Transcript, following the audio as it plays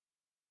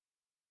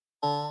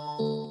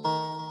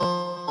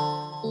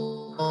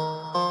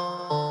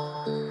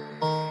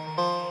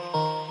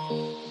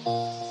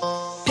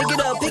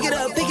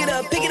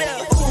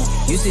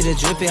see the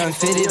drippy, I'm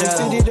fitted up.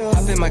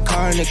 Hop in my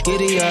car and the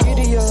giddy up.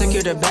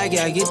 Secure the bag,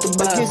 yeah, I get the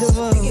bus.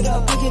 Pick it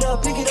up, pick it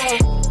up, pick it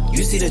up.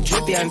 You see the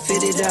drippy, I'm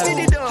fitted up.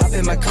 Hop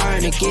in my car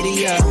and the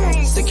giddy up.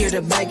 Secure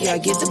the bag, yeah, I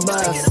get the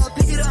bus.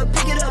 Pick it up,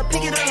 pick it up,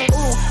 pick it up.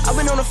 Ooh, I've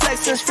been on the flex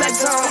since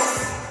flex on.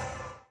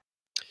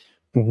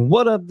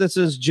 What up? This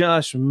is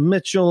Josh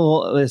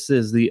Mitchell. This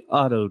is the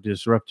Auto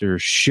Disruptor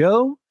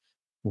Show.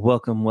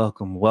 Welcome,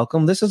 welcome,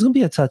 welcome. This is going to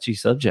be a touchy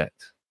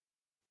subject.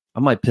 I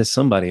might piss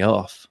somebody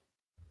off.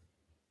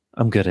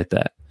 I'm good at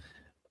that.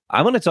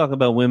 I want to talk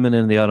about women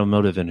in the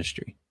automotive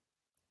industry.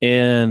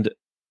 And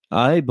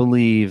I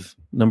believe,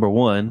 number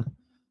one,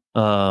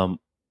 there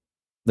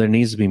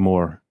needs to be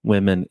more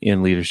women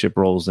in leadership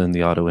roles in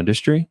the auto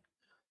industry.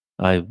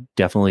 I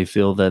definitely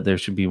feel that there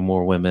should be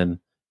more women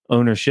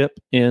ownership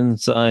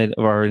inside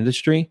of our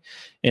industry,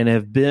 and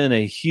have been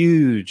a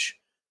huge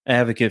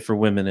advocate for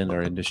women in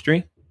our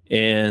industry.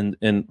 And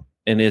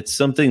it's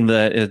something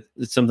that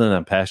it's something that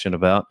I'm passionate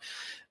about.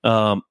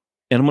 And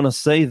I'm going to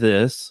say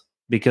this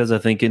because I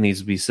think it needs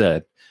to be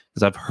said,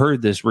 because I've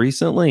heard this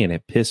recently and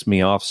it pissed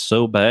me off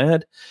so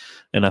bad,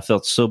 and I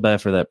felt so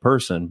bad for that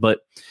person. But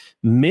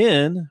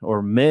men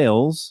or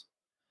males,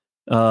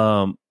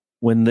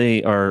 when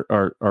they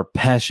are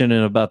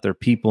passionate about their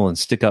people and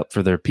stick up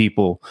for their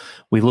people,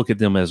 we look at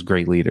them as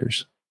great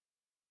leaders.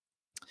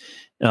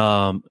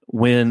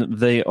 When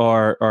they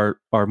are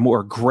more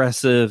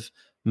aggressive,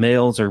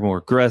 males are more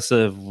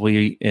aggressive,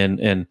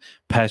 and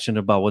passionate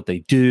about what they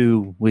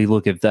do, we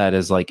look at that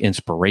as like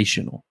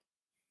inspirational.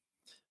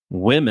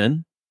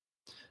 Women,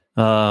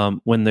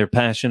 when they're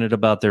passionate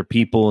about their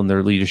people and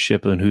their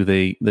leadership and who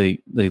they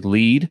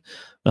lead,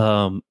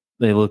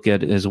 they look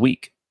at it as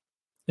weak,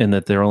 and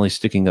that they're only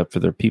sticking up for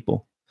their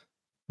people.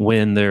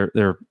 When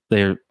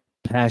they're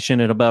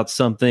passionate about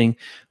something,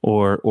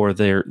 or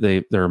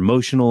they're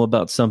emotional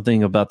about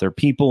something, about their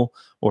people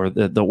or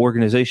the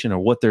organization or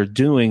what they're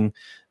doing,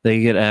 they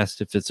get asked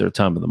if it's their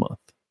time of the month.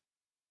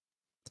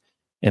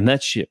 And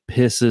that shit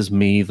pisses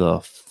me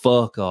the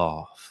fuck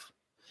off,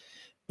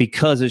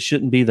 because it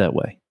shouldn't be that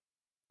way.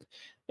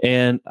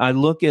 And I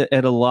look at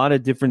a lot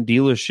of different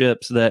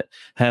dealerships that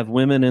have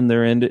women in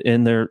their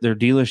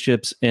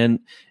dealerships, and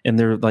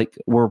they're like,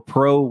 we're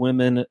pro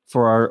women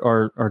for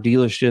our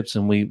dealerships,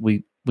 and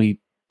we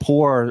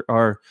pour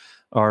our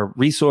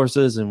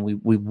resources, and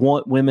we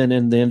want women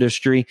in the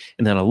industry.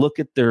 And then I look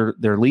at their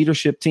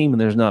leadership team,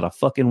 and there's not a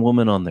fucking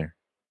woman on there.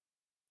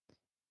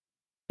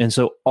 And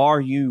so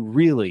are you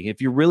really,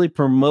 if you're really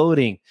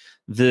promoting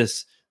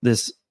this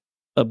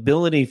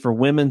ability for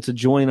women to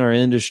join our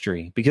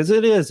industry, because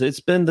it's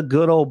been the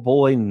good old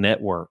boy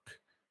network.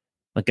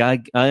 Like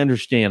I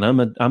understand,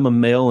 I'm a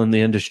male in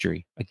the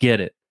industry. I get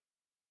it.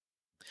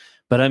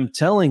 But I'm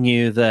telling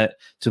you that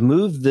to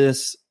move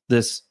this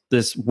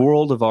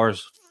world of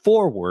ours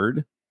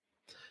forward,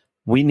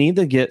 we need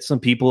to get some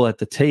people at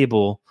the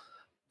table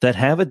that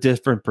have a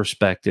different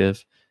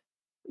perspective,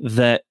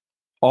 that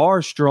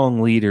are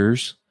strong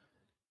leaders,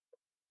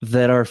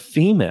 that are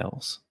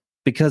females.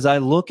 Because I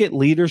look at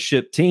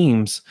leadership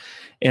teams,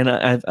 and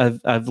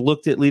I've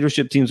looked at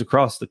leadership teams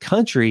across the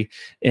country,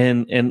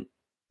 and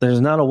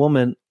there's not a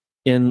woman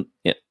in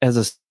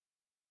as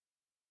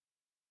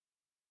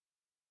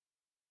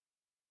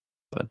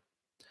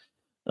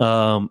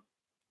a.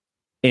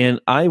 And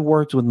I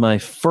worked with my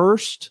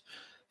first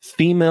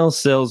female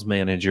sales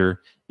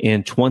manager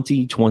in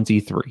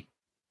 2023.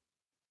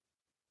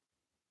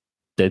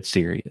 Dead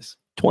serious.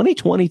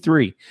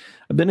 2023.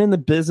 I've been in the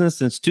business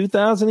since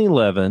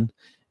 2011.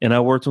 And I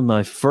worked with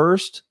my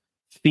first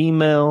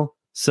female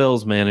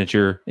sales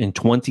manager in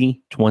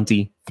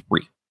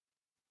 2023.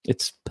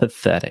 It's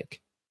pathetic.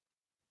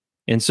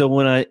 And so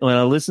when I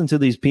listen to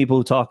these people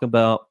who talk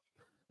about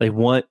they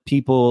want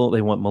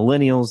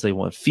millennials, they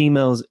want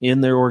females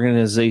in their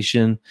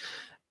organization,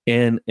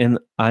 and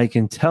I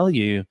can tell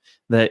you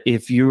that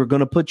if you're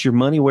going to put your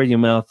money where your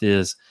mouth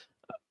is,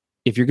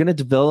 if you're going to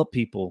develop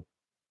people,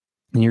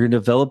 and you're going to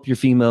develop your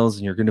females,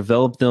 and you're going to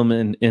develop them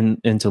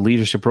into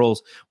leadership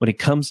roles, when it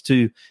comes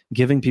to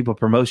giving people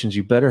promotions,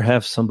 you better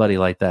have somebody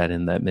like that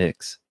in that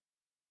mix.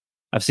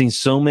 I've seen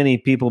so many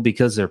people,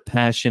 because they're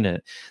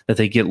passionate, that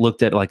they get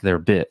looked at like they're a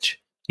bitch.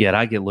 Yet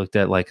I get looked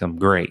at like I'm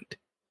great.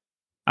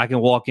 I can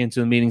walk into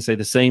the meeting, say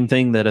the same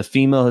thing that a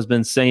female has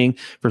been saying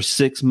for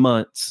 6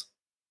 months,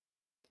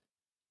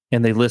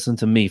 and they listen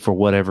to me for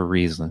whatever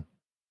reason.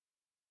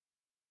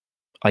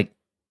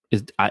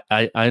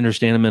 I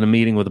understand I'm in a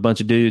meeting with a bunch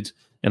of dudes,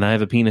 and I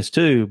have a penis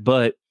too,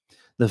 but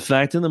the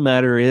fact of the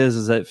matter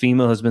is that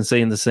female has been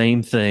saying the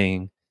same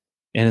thing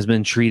and has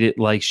been treated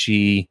like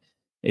she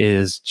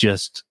is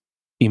just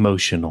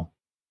emotional.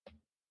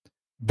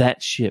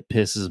 That shit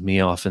pisses me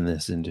off in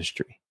this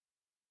industry,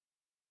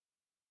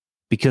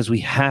 because we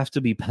have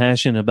to be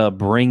passionate about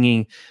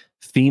bringing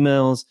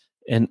females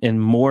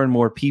and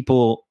more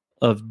people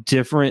of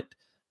different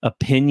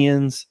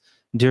opinions,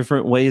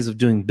 different ways of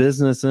doing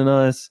business in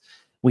us.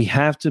 We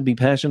have to be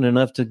passionate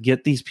enough to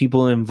get these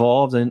people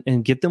involved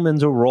and get them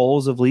into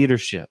roles of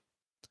leadership.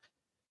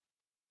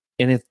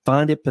 And I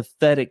find it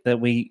pathetic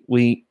that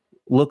we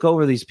look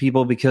over these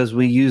people because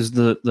we use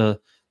the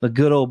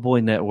good old boy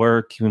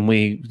network, and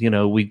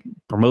we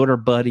promote our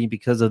buddy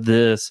because of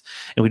this,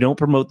 and we don't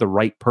promote the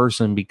right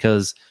person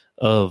because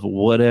of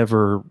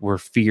whatever we're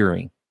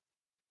fearing.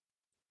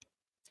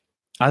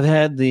 I've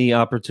had the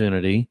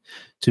opportunity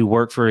to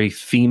work for a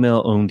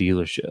female-owned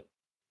dealership.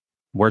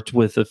 Worked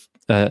with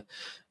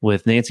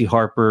Nancy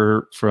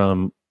Harper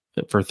for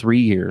 3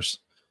 years,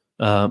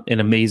 an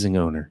amazing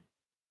owner.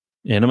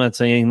 And I'm not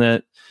saying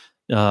that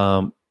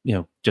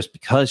just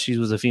because she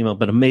was a female,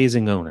 but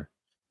amazing owner.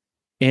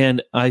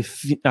 And I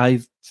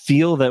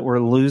feel that we're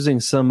losing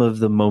some of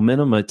the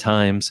momentum at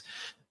times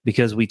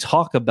because we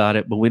talk about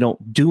it, but we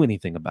don't do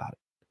anything about it.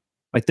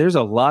 Like, there's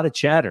a lot of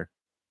chatter.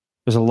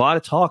 There's a lot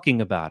of talking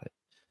about it.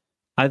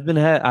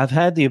 I've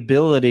had the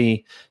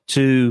ability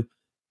to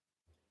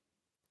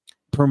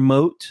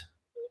promote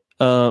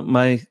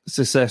my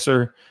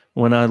successor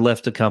when I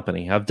left the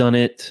company. I've done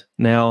it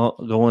now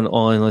going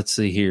on, let's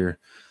see here.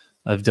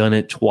 I've done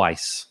it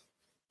twice,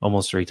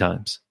 almost 3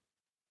 times.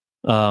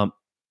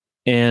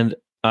 And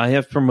I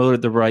have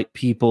promoted the right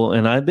people,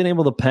 and I've been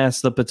able to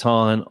pass the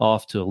baton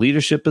off to a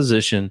leadership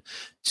position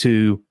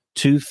to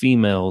 2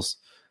 females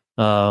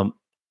in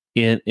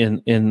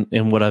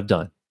what I've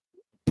done.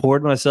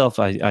 Poured myself,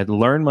 I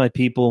learned my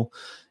people,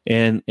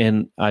 and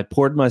I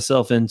poured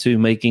myself into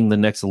making the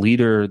next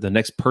leader, the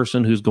next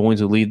person who's going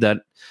to lead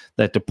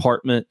that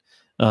department.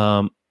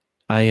 I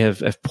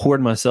have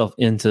poured myself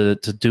into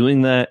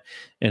doing that,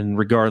 and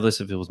regardless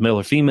if it was male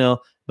or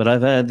female, but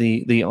I've had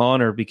the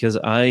honor, because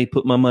I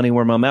put my money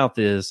where my mouth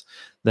is,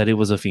 that it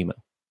was a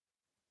female.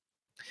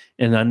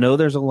 And I know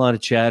there's a lot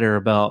of chatter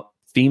about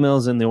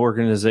females in the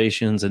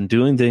organizations and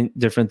doing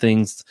different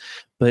things,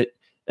 but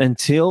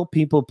until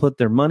people put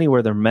their money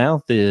where their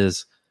mouth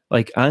is,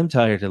 like, I'm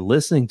tired of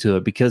listening to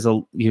it, because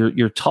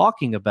you're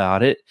talking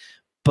about it,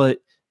 but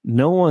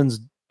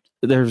there's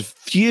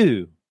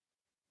few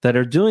that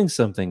are doing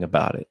something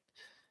about it.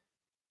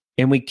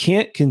 And we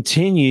can't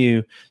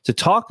continue to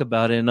talk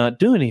about it and not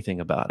do anything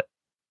about it.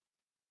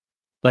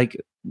 Like,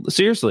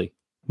 seriously,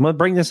 I'm going to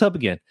bring this up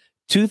again.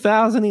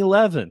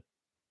 2011,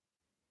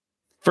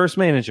 first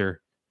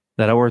manager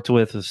that I worked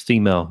with was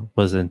female,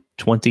 was in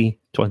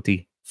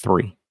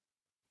 2023.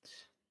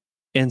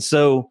 And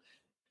so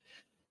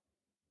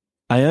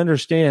I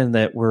understand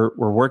that we're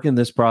working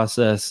this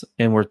process,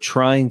 and we're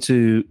trying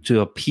to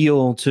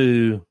appeal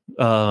to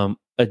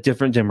a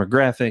different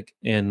demographic.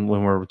 And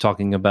when we're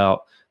talking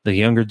about the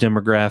younger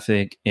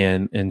demographic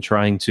and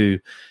trying to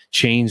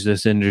change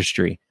this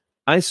industry,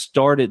 I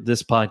started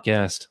this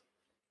podcast,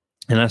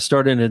 and I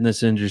started in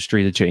this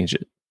industry to change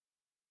it,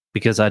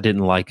 because I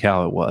didn't like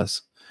how it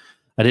was.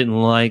 I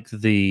didn't like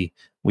the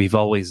 "we've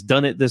always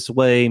done it this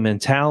way"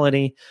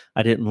 mentality.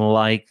 I didn't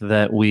like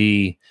that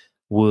we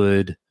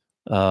would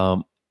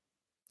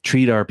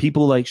treat our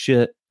people like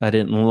shit. I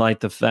didn't like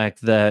the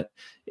fact that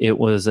it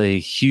was a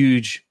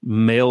huge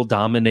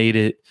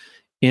male-dominated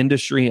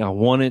industry. I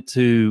wanted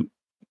to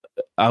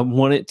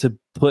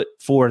put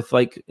forth,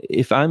 like,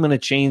 if I'm going to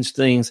change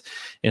things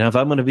and if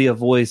I'm going to be a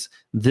voice,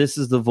 this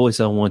is the voice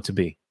I want to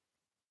be.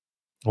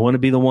 I want to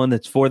be the one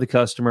that's for the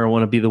customer. I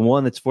want to be the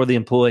one that's for the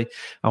employee.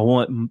 I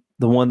want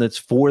the one that's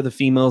for the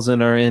females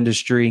in our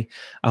industry.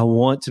 I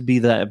want to be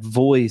that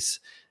voice.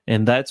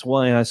 And that's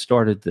why I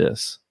started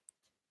this.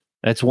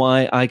 That's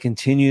why I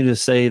continue to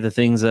say the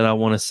things that I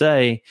want to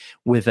say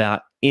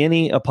without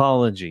any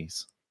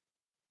apologies.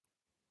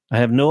 I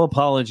have no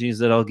apologies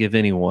that I'll give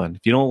anyone.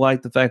 If you don't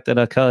like the fact that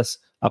I cuss,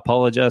 I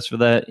apologize for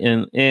that.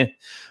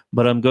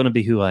 But I'm going to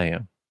be who I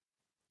am.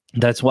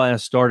 That's why I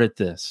started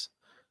this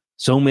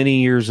so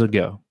many years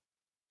ago,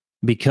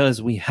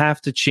 because we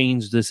have to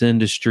change this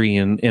industry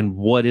and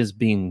what is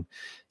being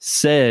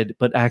said,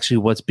 but actually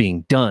what's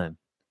being done.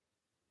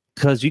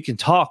 Because you can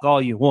talk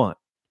all you want,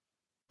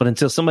 but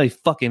until somebody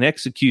fucking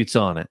executes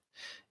on it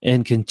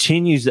and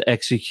continues to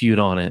execute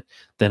on it,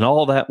 then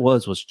all that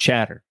was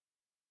chatter.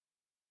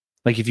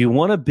 Like, if you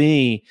want to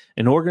be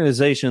an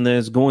organization that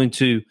is going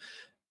to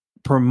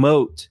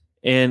promote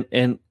and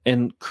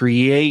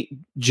create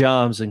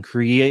jobs and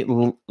create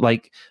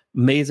like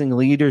amazing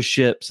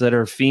leaderships that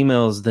are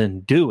females, then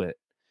do it.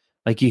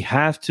 Like, you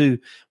have to,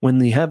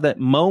 when you have that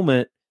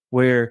moment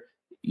where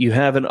you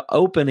have an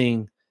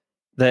opening,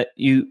 that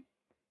you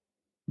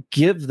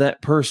give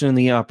that person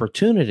the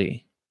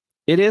opportunity.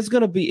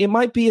 It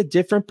might be a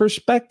different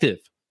perspective.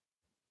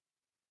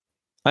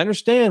 I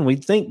understand we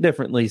think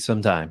differently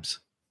sometimes.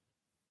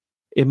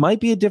 It might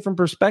be a different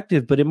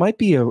perspective, but it might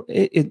be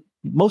it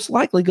most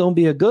likely going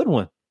to be a good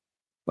one.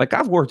 Like,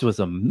 I've worked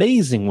with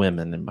amazing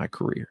women in my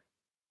career.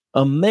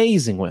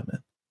 Amazing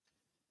women.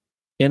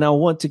 And I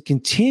want to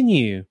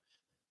continue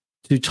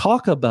to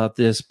talk about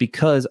this,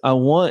 because I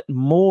want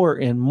more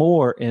and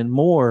more and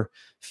more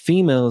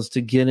females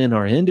to get in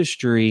our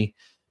industry,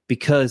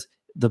 because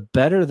the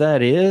better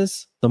that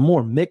is, the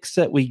more mix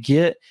that we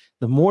get,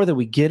 the more that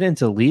we get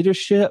into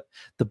leadership,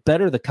 the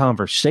better the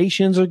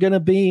conversations are going to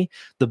be,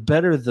 the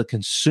better the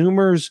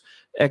consumers'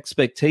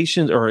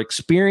 expectations or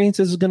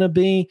experiences is going to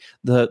be,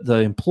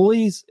 the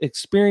employees'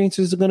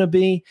 experiences are going to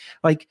be.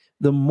 Like,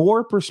 the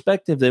more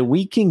perspective that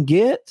we can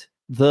get,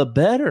 the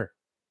better.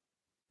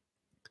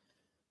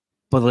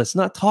 But let's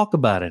not talk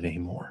about it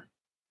anymore.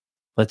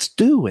 Let's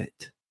do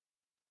it.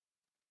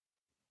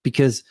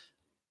 Because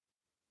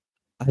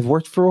I've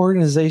worked for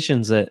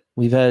organizations that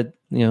we've had,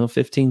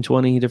 15,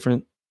 20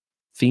 different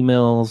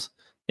females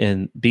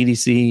in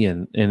BDC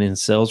and in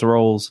sales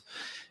roles,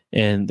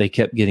 and they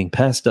kept getting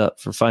passed up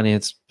for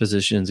finance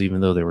positions,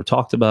 even though they were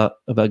talked about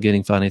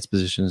getting finance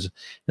positions,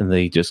 and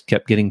they just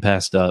kept getting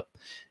passed up.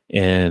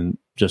 And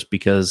just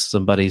because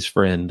somebody's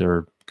friend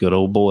or good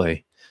old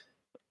boy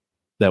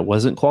that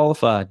wasn't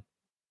qualified,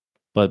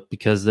 but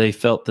because they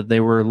felt that they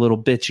were a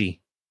little bitchy,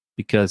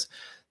 because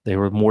they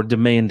were more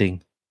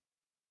demanding,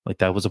 like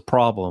that was a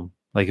problem.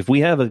 Like, if we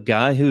have a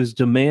guy who's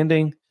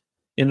demanding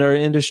in our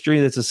industry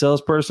that's a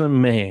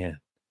salesperson, man,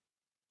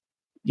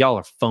 y'all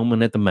are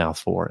foaming at the mouth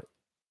for it.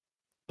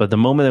 But the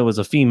moment it was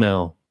a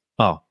female,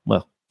 oh,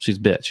 well, she's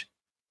a bitch.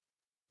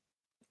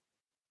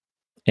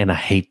 And I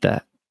hate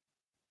that.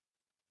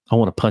 I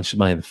want to punch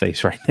somebody in the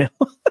face right now.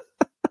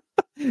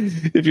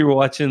 If you're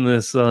watching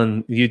this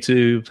on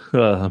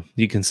YouTube,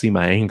 you can see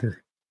my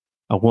anger.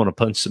 I want to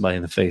punch somebody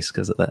in the face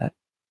because of that.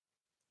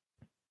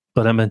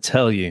 But I'm going to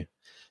tell you,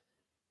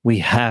 we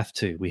have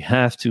to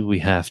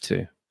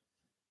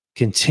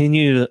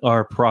continue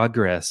our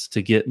progress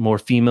to get more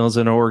females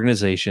in our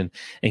organization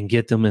and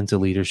get them into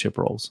leadership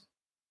roles.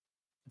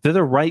 If they're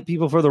the right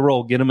people for the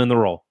role, get them in the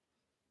role.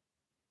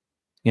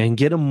 And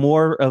get them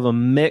more of a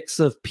mix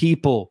of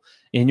people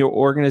in your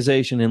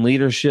organization in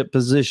leadership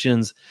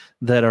positions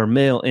that are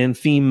male and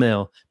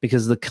female,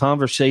 because the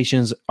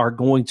conversations are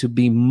going to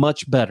be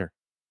much better.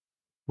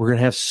 We're going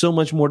to have so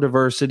much more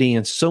diversity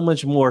and so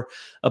much more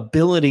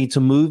ability to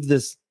move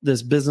this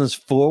business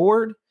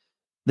forward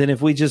than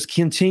if we just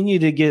continue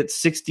to get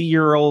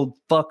 60-year-old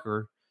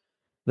fucker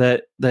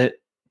that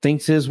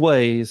thinks his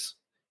ways.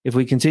 If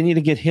we continue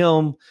to get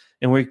him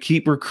and we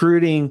keep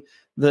recruiting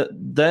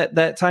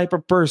that type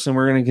of person,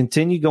 we're going to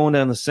continue going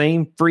down the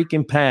same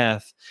freaking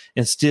path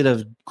instead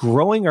of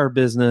growing our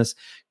business,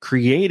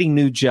 creating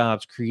new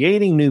jobs,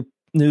 creating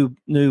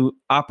new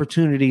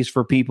opportunities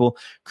for people,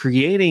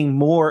 creating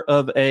more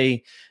of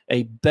a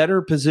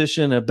better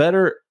position, a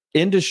better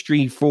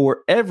industry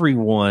for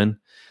everyone.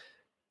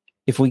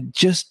 If we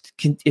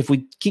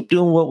keep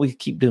doing what we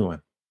keep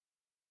doing,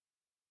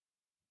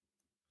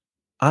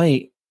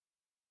 I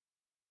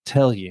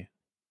tell you,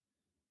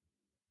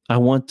 I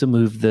want to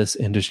move this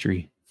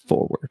industry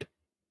forward.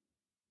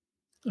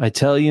 I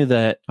tell you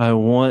that I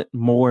want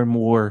more and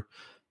more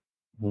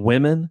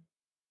women.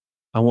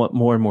 I want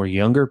more and more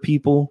younger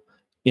people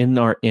in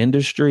our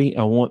industry.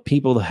 I want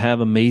people to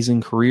have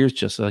amazing careers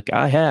just like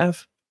I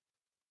have.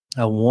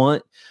 I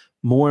want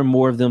more and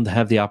more of them to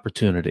have the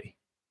opportunity.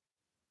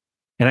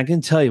 And I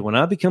can tell you, when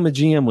I become a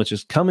GM, which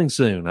is coming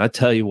soon, I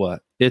tell you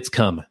what, it's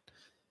coming.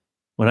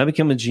 When I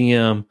become a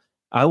GM,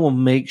 I will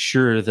make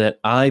sure that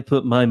I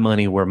put my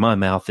money where my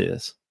mouth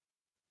is,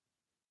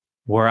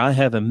 where I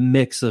have a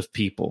mix of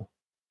people,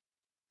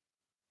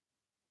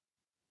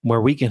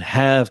 where we can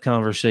have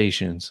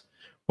conversations,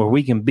 where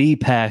we can be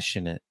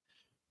passionate,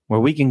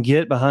 where we can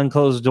get behind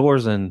closed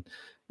doors and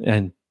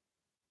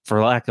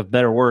for lack of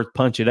better words,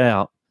 punch it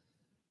out.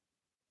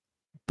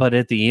 But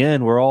at the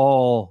end, we're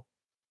all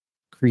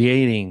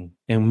creating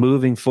and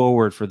moving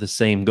forward for the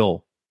same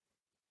goal: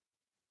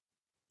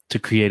 to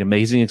create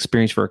amazing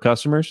experience for our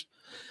customers,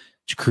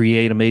 to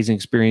create amazing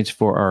experience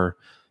for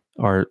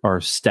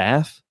our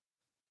staff,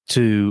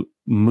 to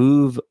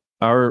move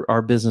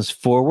our business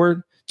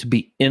forward, to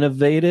be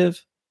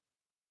innovative,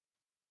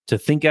 to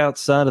think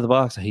outside of the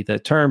box. I hate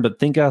that term, but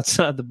think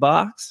outside the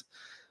box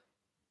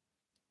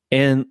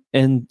and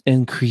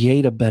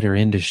create a better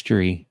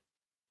industry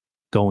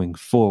going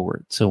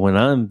forward. So when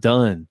I'm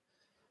done,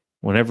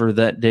 whenever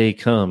that day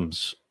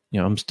comes,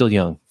 I'm still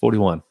young,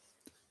 41.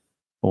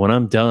 But when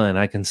I'm done,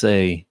 I can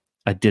say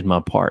I did my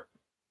part.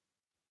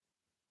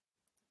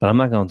 But I'm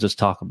not going to just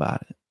talk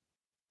about it.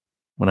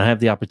 When I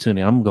have the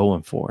opportunity, I'm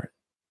going for it.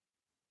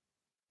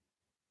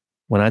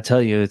 When I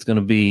tell you it's going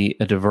to be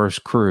a diverse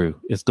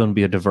crew, it's going to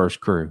be a diverse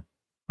crew.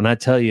 When I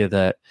tell you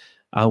that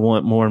I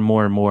want more and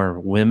more and more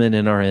women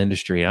in our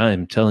industry, I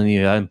am telling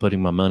you I'm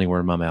putting my money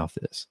where my mouth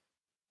is.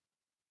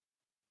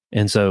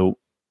 And so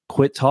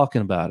quit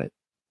talking about it,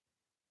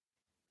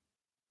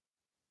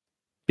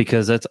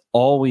 because that's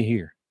all we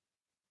hear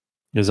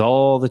is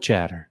all the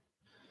chatter.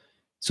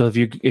 So if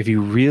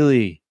you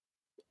really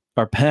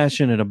are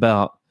passionate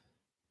about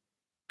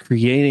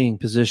creating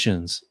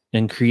positions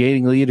and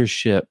creating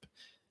leadership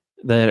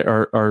that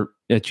are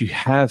that you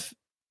have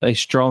a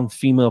strong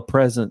female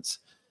presence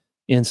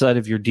inside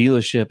of your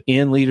dealership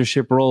in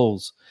leadership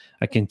roles,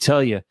 I can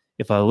tell you,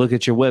 if I look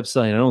at your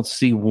website and I don't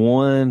see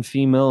one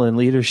female in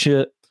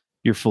leadership,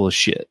 you're full of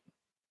shit.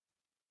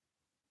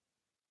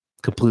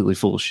 Completely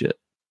full of shit.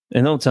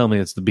 And don't tell me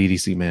it's the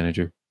BDC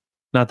manager.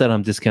 Not that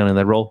I'm discounting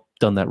that role.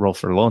 Done that role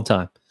for a long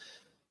time.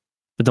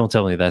 But don't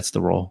tell me that's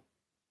the role.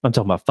 I'm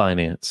talking about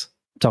finance.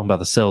 I'm talking about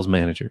the sales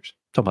managers.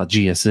 I'm talking about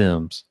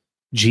GSMs,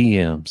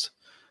 GMs.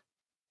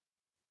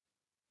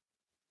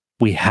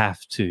 We have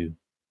to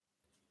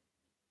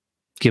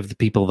give the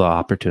people the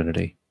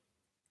opportunity.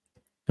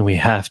 And we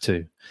have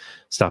to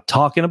stop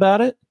talking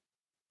about it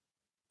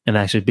and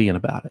actually being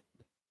about it.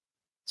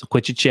 So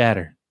quit your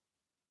chatter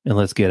and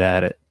let's get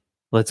at it.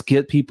 Let's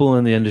get people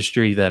in the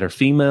industry that are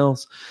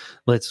females.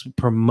 Let's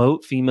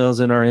promote females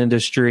in our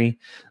industry.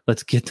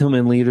 Let's get them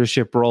in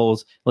leadership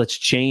roles. Let's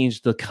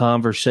change the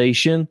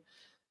conversation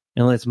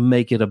and let's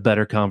make it a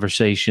better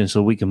conversation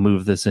so we can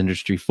move this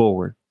industry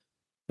forward.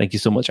 Thank you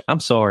so much. I'm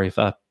sorry if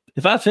I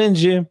offend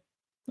you.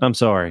 I'm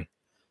sorry.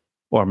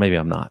 Or maybe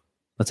I'm not.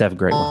 Let's have a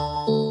great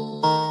one.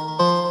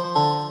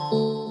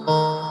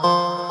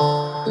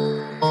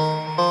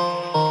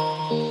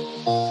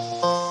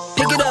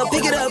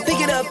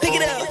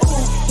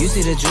 You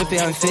see the drippy,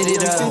 I'm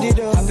fitted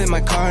up. Hop in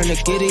my car and the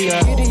giddy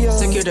up.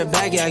 Secure the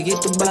bag, yeah, I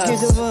get the bus.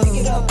 Pick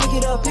it up, pick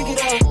it up, pick it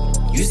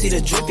up. You see the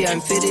drippy, I'm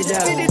fitted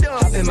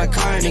up. Hop in my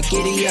car and the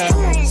giddy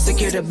up.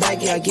 Secure the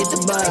bag, yeah, I get the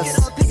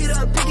bus. Pick it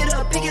up, pick it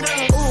up, pick it up,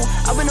 pick it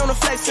up. I've been on the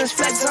flex since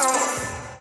flex on.